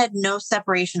 And I had no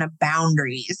separation of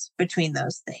boundaries between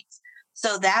those things.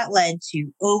 So that led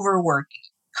to overworking,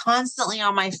 constantly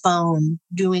on my phone,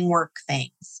 doing work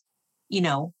things,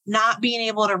 not being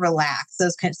able to relax,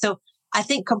 so I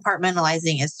think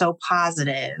compartmentalizing is so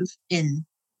positive in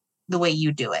the way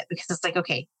you do it because it's like,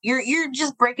 okay, you're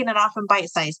just breaking it off in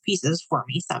bite-sized pieces for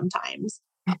me sometimes.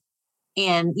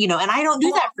 And, and I don't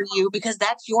do that for you because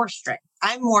that's your strength.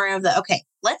 I'm more of the, okay,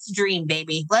 let's dream,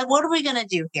 baby. What are we going to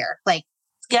do here? Like,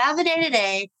 let's get out of the day to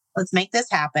day. Let's make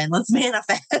this happen. Let's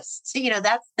manifest.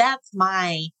 That's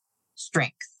my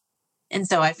strength. And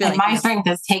so I feel like my strength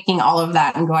is taking all of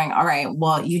that and going, all right,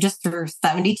 well, you just threw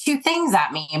 72 things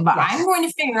at me, but I'm going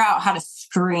to figure out how to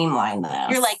streamline this.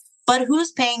 You're like, but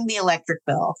who's paying the electric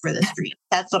bill for this dream?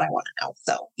 That's what I want to know.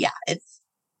 So yeah, it's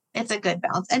a good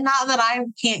balance. And not that I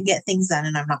can't get things done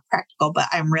and I'm not practical, but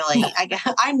I'm really,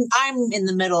 I'm in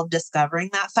the middle of discovering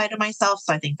that side of myself.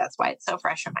 So I think that's why it's so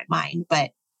fresh in my mind.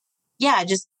 But yeah,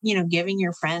 just, giving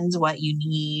your friends what you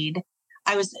need.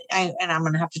 And I'm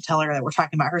going to have to tell her that we're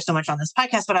talking about her so much on this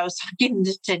podcast, but I was talking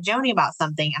to Joni about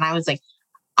something and I was like,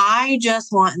 I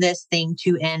just want this thing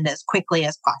to end as quickly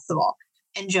as possible.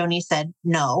 And Joni said,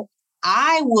 no,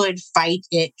 I would fight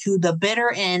it to the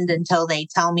bitter end until they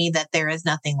tell me that there is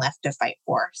nothing left to fight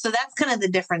for. So that's kind of the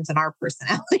difference in our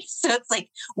personality. So it's like,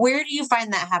 where do you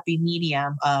find that happy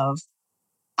medium of,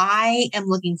 I am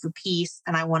looking for peace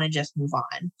and I want to just move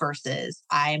on versus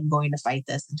I'm going to fight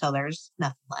this until there's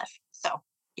nothing left. So,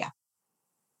 yeah.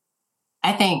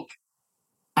 I think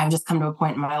I've just come to a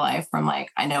point in my life where I'm like,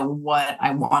 I know what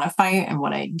I want to fight and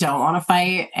what I don't want to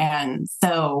fight. And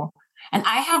so, and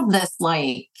I have this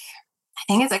like, I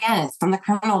think it's from the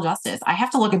criminal justice. I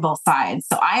have to look at both sides.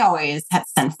 So I always have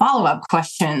to send follow-up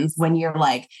questions when you're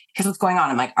like, here's what's going on.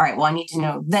 I'm like, all right, well, I need to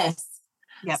know this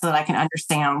so that I can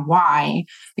understand why,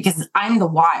 because I'm the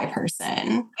why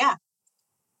person. Yeah.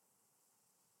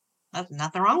 There's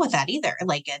nothing wrong with that either.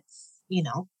 Like it's,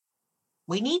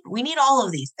 we need all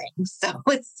of these things. So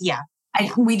it's,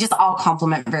 we just all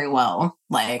complement very well.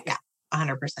 Like,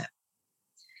 100%.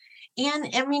 And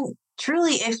I mean,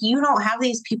 truly, if you don't have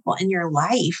these people in your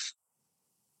life,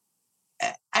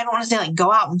 I don't want to say like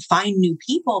go out and find new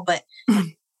people, but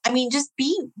I mean, just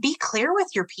be clear with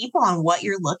your people on what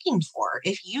you're looking for.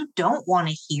 If you don't want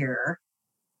to hear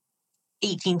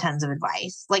 18 tons of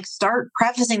advice, like start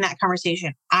prefacing that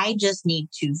conversation. I just need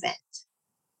to vent.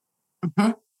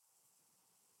 Mm-hmm.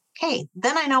 Okay,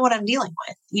 then I know what I'm dealing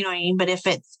with. You know what I mean? But if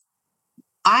it's,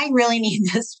 I really need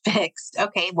this fixed.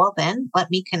 Okay, well then let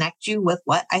me connect you with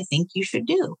what I think you should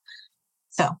do.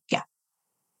 So, yeah.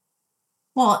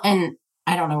 Well, and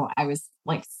I don't know, I was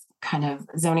like kind of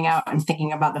zoning out and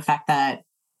thinking about the fact that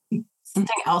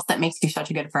something else that makes you such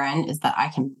a good friend is that I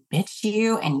can bitch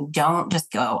you and you don't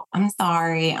just go, I'm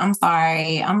sorry.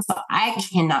 I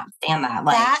cannot stand that.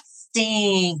 Like, that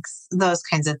stinks. Those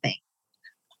kinds of things.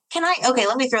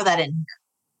 Let me throw that in here.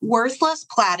 Worthless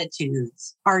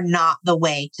platitudes are not the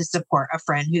way to support a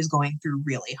friend who's going through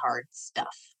really hard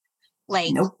stuff.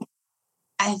 Like, nope.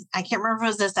 I can't remember if it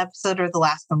was this episode or the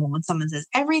last one when someone says,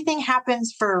 everything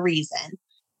happens for a reason.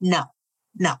 No.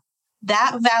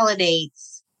 That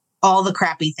validates all the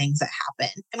crappy things that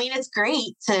happen. I mean, it's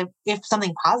great if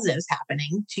something positive is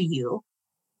happening to you,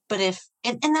 but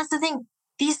and that's the thing,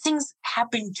 these things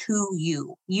happen to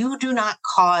you. You do not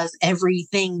cause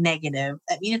everything negative.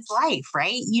 I mean, it's life,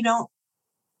 right?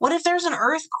 What if there's an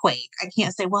earthquake? I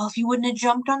can't say, well, if you wouldn't have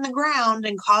jumped on the ground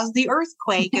and caused the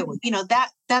earthquake, it would,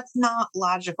 that's not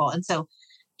logical. And so,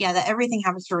 that everything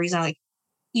happens for a reason. Like,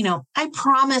 I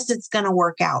promise it's going to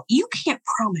work out. You can't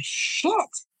promise shit.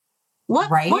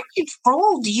 What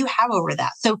control do you have over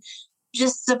that? So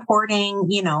just supporting,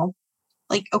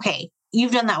 like, okay,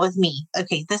 you've done that with me.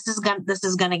 Okay, this is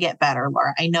going to get better,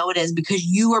 Laura. I know it is because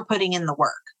you are putting in the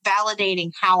work,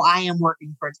 validating how I am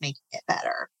working towards making it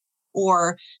better,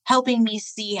 or helping me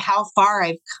see how far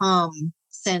I've come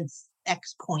since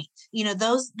X point.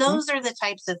 Those are the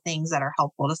types of things that are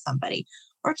helpful to somebody,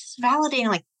 or just validating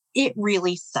like, it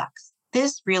really sucks.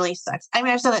 This really sucks. I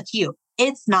mean, I've said that to you.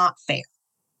 It's not fair.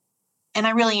 And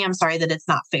I really am sorry that it's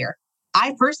not fair.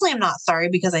 I personally am not sorry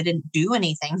because I didn't do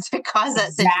anything to cause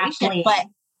that situation, but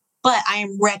I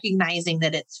am recognizing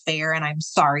that it's fair and I'm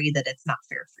sorry that it's not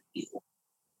fair for you.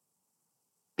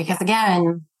 Because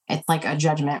again, it's like a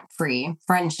judgment-free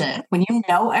friendship. When you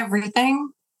know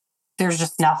everything, there's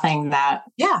just nothing that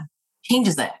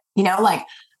changes it. Like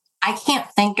I can't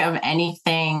think of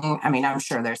anything. I mean, I'm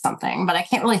sure there's something, but I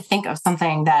can't really think of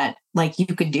something that like you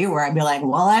could do where I'd be like,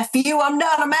 well, F you, I'm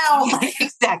done, I'm out. Yeah,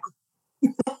 exactly.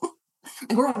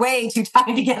 We're way too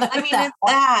tied together. I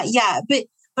mean,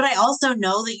 but I also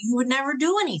know that you would never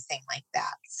do anything like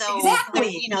that. So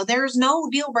exactly. There's no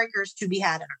deal breakers to be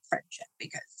had in our friendship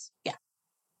because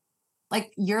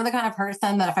like you're the kind of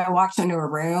person that if I walked into a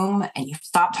room and you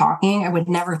stopped talking, I would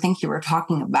never think you were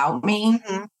talking about me.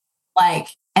 Mm-hmm. Like,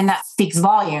 and that speaks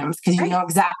volumes because you know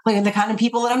exactly the kind of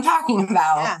people that I'm talking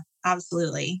about. Yeah,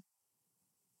 absolutely.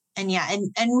 And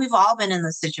and we've all been in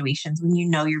those situations when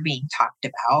you're being talked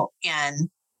about and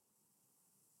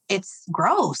it's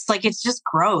gross. Like it's just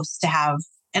gross to have,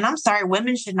 and I'm sorry,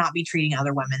 women should not be treating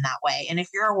other women that way. And if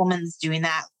you're a woman that's doing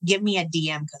that, give me a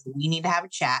DM because we need to have a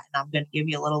chat and I'm going to give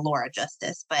you a little Laura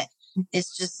justice, but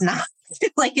it's just not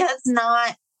like, that's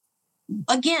not,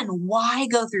 again, why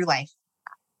go through life?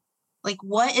 Like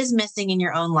what is missing in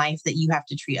your own life that you have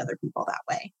to treat other people that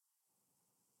way?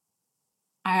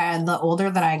 The older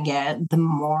that I get, the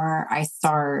more I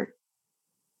start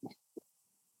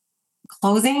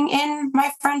closing in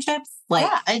my friendships. Like,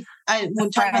 I when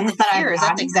talking about the tiers,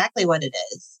 that's exactly what it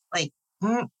is. Like,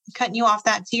 cutting you off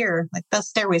that tier. Like, the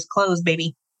stairway's closed,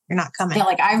 baby. You're not coming. Yeah,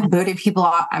 like I've booted people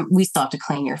off. We still have to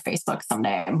clean your Facebook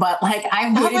someday, but like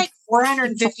I've booted like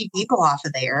 450 people off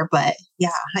of there. But yeah,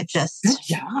 I just good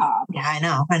job. Yeah, I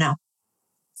know.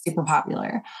 Super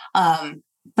popular.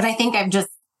 But I think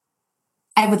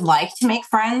I would like to make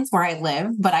friends where I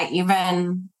live, but I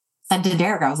even said to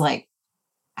Derek, I was like,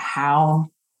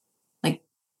 how, like,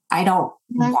 I don't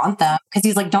want them. Because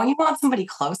he's like, don't you want somebody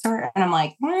closer? And I'm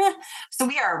like, So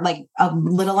we are like a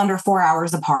little under 4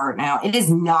 hours apart now. It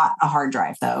is not a hard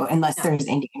drive though, unless there's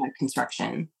Indiana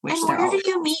construction. Which and where do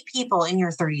you meet people in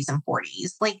your 30s and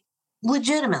 40s? Like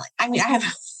legitimately. I mean, I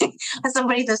have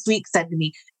somebody this week said to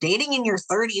me, dating in your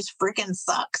 30s freaking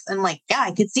sucks. And like, yeah,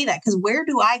 I could see that. Because where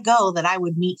do I go that I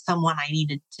would meet someone I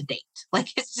needed to date? Like,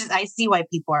 it's just, I see why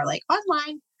people are like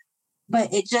online,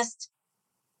 but it just,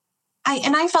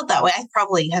 I felt that way. I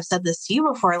probably have said this to you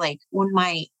before. Like when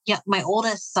my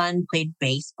oldest son played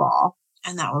baseball,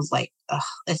 and that was like,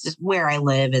 it's just where I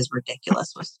live is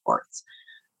ridiculous with sports.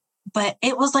 But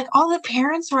it was like all the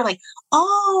parents were like,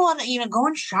 oh,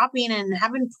 going shopping and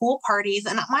having pool parties.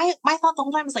 And my thought the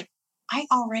whole time was like, I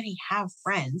already have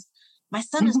friends. My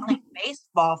son is playing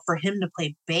baseball for him to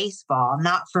play baseball,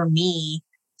 not for me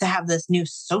to have this new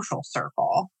social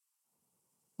circle.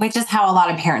 Which is how a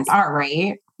lot of parents are,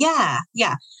 right? Yeah.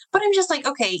 Yeah. But I'm just like,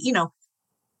 okay,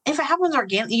 if it happens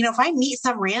organically, if I meet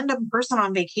some random person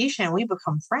on vacation, we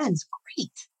become friends. Great.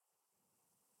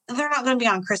 They're not going to be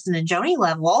on Kristin and Joni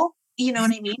level. You know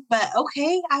what I mean? But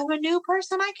okay, I have a new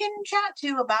person I can chat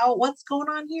to about what's going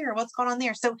on here, what's going on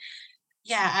there. So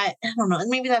yeah, I don't know.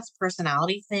 Maybe that's a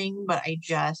personality thing, but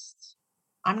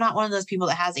I'm not one of those people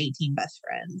that has 18 best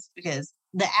friends because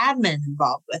the admin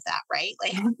involved with that, right?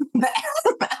 Like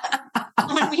I'm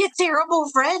going to be a terrible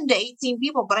friend to 18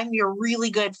 people, but I'm a really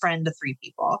good friend to 3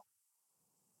 people.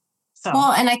 So,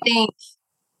 well, and I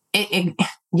think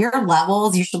your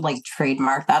levels, you should like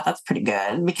trademark that. That's pretty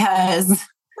good because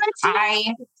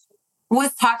I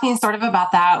was talking sort of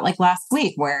about that like last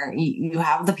week where you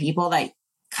have the people that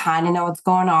kind of know what's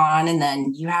going on. And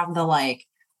then you have the like,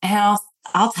 and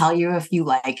I'll tell you if you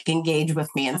like engage with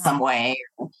me in some way.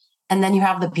 And then you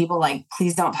have the people like,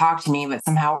 please don't talk to me, but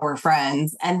somehow we're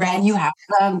friends. And then you have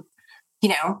the,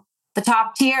 the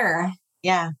top tier.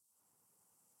 Yeah.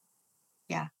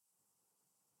 Yeah.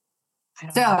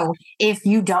 So if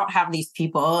you don't have these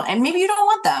people and maybe you don't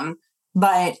want them,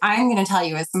 but I'm going to tell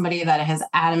you as somebody that has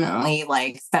adamantly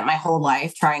like spent my whole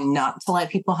life trying not to let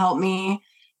people help me,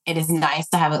 it is nice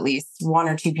to have at least 1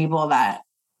 or 2 people that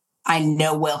I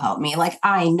know will help me. Like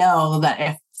I know that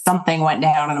if something went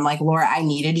down and I'm like, Laura, I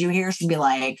needed you here, she'd be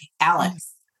like,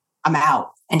 Alex, I'm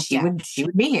out. And she would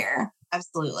be here.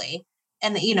 Absolutely.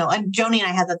 And, and Joni and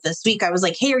I had that this week. I was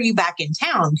like, hey, are you back in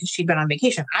town? Because she'd been on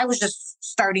vacation. I was just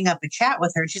starting up a chat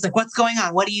with her. She's like, what's going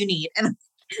on? What do you need? And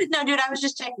no, dude, I was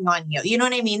just checking on you. You know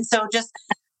what I mean? So just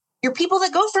you're people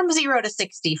that go from 0 to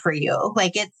 60 for you.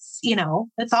 Like it's,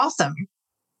 it's awesome.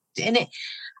 And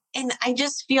I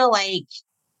just feel like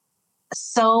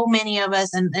so many of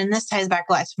us, and this ties back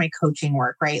a lot to my coaching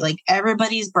work, right? Like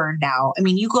everybody's burned out. I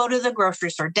mean, you go to the grocery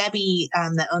store. Debbie,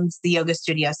 that owns the yoga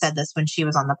studio, said this when she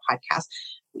was on the podcast.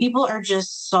 People are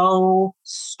just so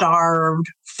starved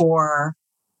for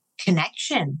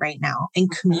connection right now and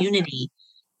community,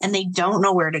 and they don't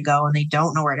know where to go and they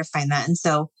don't know where to find that. And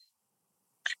so,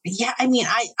 yeah, I mean,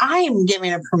 I am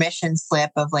giving a permission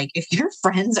slip of like, if your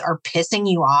friends are pissing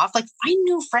you off, like find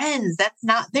new friends.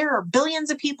 There are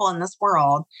billions of people in this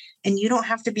world and you don't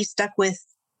have to be stuck with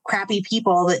crappy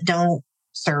people that don't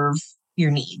serve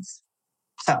your needs.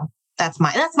 So that's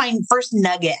my first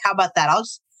nugget. How about that? I'll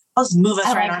just move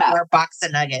us right onto our box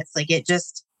of nuggets. Like it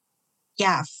just,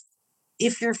 yeah.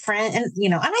 If your friend, and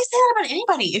and I say that about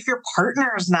anybody, if your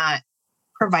partner is not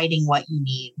providing what you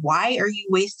need, why are you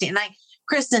wasting? And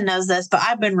Kristin knows this, but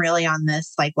I've been really on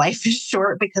this, like life is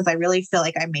short because I really feel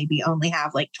like I maybe only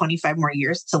have like 25 more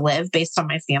years to live based on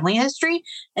my family history.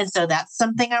 And so that's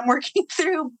something I'm working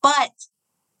through. But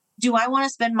do I want to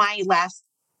spend my last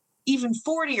even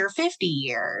 40 or 50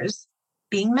 years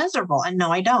being miserable? And no,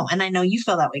 I don't. And I know you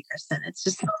feel that way, Kristin. It's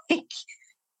just like,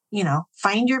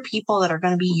 find your people that are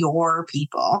going to be your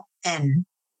people and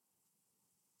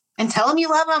tell them you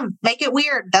love them. Make it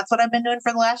weird. That's what I've been doing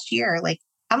for the last year. Like,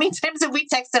 how many times have we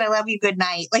texted, I love you, good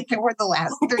night? Like over the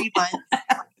last 3 months.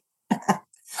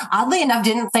 Oddly enough,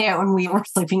 didn't say it when we were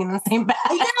sleeping in the same bed.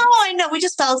 I know. We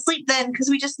just fell asleep then because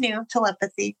we just knew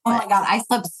telepathy. Oh my God, I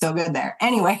slept so good there.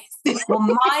 Anyway, well,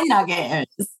 my nugget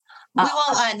is... we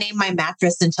won't name my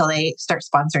mattress until they start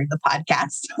sponsoring the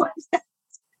podcast.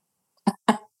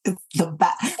 It's the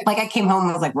best. Like I came home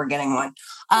and was like, we're getting one.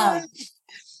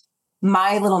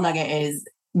 My little nugget is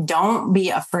don't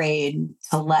be afraid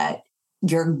to let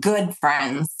your good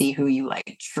friends see who you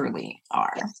like truly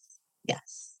are.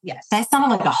 Yes. That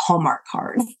sounded like a Hallmark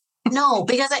card. No,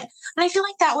 because I feel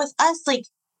like that with us, like,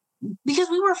 because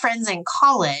we were friends in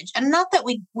college, and not that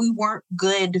we weren't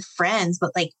good friends,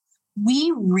 but like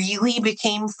we really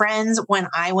became friends when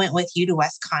I went with you to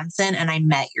Wisconsin and I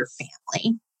met your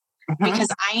family. because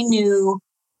I knew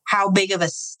how big of a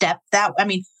step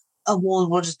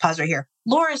we'll just pause right here.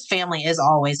 Laura's family is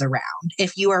always around.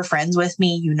 If you are friends with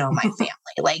me, you know my family.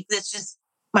 Like, it's just,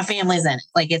 my family's in it.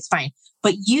 Like, it's fine.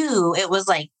 But it was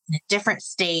like in a different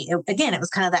state. Again, it was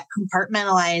kind of that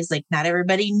compartmentalized, like not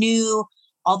everybody knew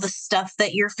all the stuff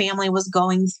that your family was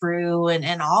going through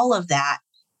and all of that.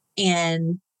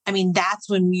 And I mean, that's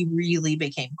when we really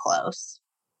became close.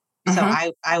 So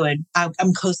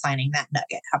I'm co-signing that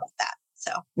nugget. How about that?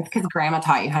 So because grandma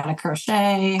taught you how to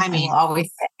crochet. I mean, will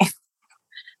always say.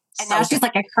 And now she's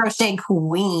like a crochet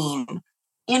queen.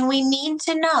 And we need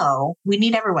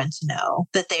everyone to know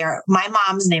that my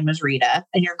mom's name is Rita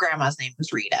and your grandma's name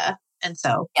is Rita. And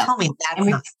so tell me that's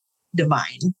not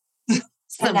divine.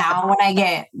 So now when I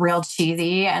get real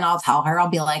cheesy and I'll tell her, I'll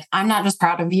be like, I'm not just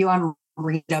proud of you, I'm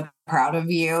Rita proud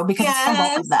of you, because it's from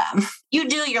both of them. You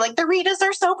do. You're like, the Ritas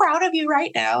are so proud of you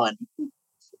right now. And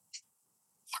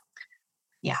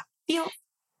yeah.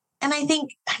 And I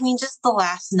think, just the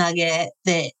last nugget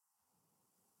that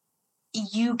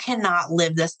you cannot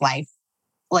live this life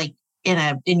like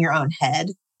in your own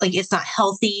head. Like, it's not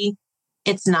healthy.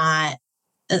 It's not,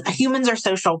 humans are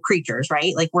social creatures,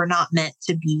 right? Like, we're not meant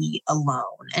to be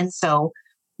alone. And so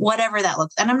whatever that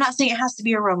looks, and I'm not saying it has to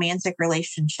be a romantic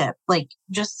relationship, like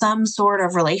just some sort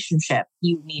of relationship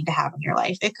you need to have in your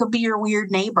life. It could be your weird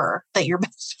neighbor that you're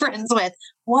best friends with,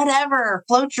 whatever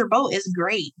floats your boat is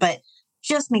great, but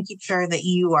just making sure that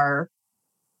you are,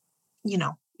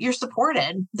 you're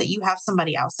supported, that you have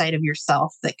somebody outside of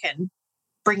yourself that can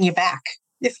bring you back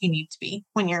if you need to be,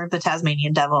 when you're the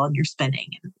Tasmanian devil and you're spinning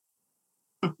and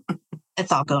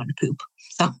it's all going to poop.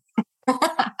 So.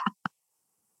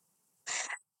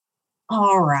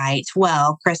 All right.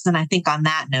 Well, Kristin, I think on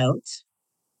that note,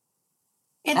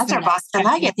 that's our box of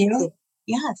nuggets.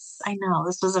 Yes, I know.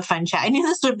 This was a fun chat. I knew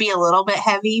this would be a little bit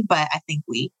heavy, but I think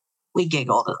we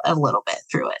giggled a little bit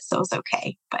through it. So it was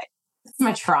okay. But it's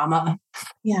my trauma.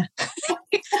 Yeah.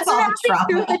 It's all the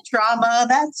trauma. The trauma.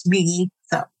 That's me.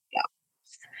 So, yeah.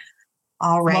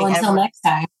 All right. Well, until next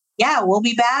time. Yeah, we'll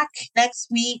be back next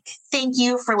week. Thank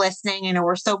you for listening. I know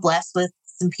we're so blessed with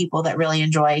some people that really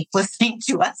enjoy listening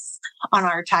to us on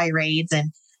our tirades.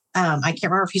 And I can't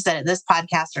remember if you said it this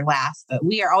podcast or last, but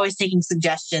we are always taking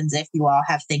suggestions if you all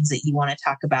have things that you want to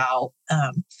talk about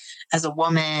as a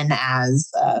woman,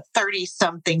 as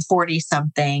 30-something,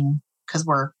 40-something, because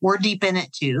we're deep in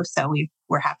it too. So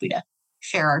we're happy to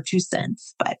share our 2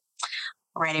 cents. But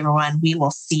all right, everyone, we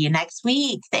will see you next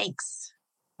week. Thanks.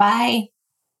 Bye.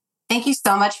 Thank you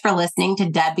so much for listening to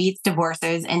Deadbeats,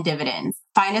 Divorces, and Dividends.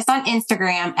 Find us on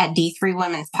Instagram at D3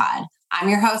 Women's Pod. I'm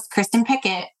your host, Kristin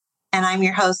Pickett. And I'm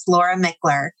your host, Laura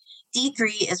Mickler.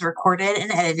 D3 is recorded and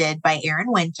edited by Aaron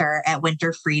Winter at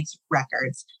Winter Freeds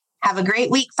Records. Have a great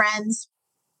week, friends.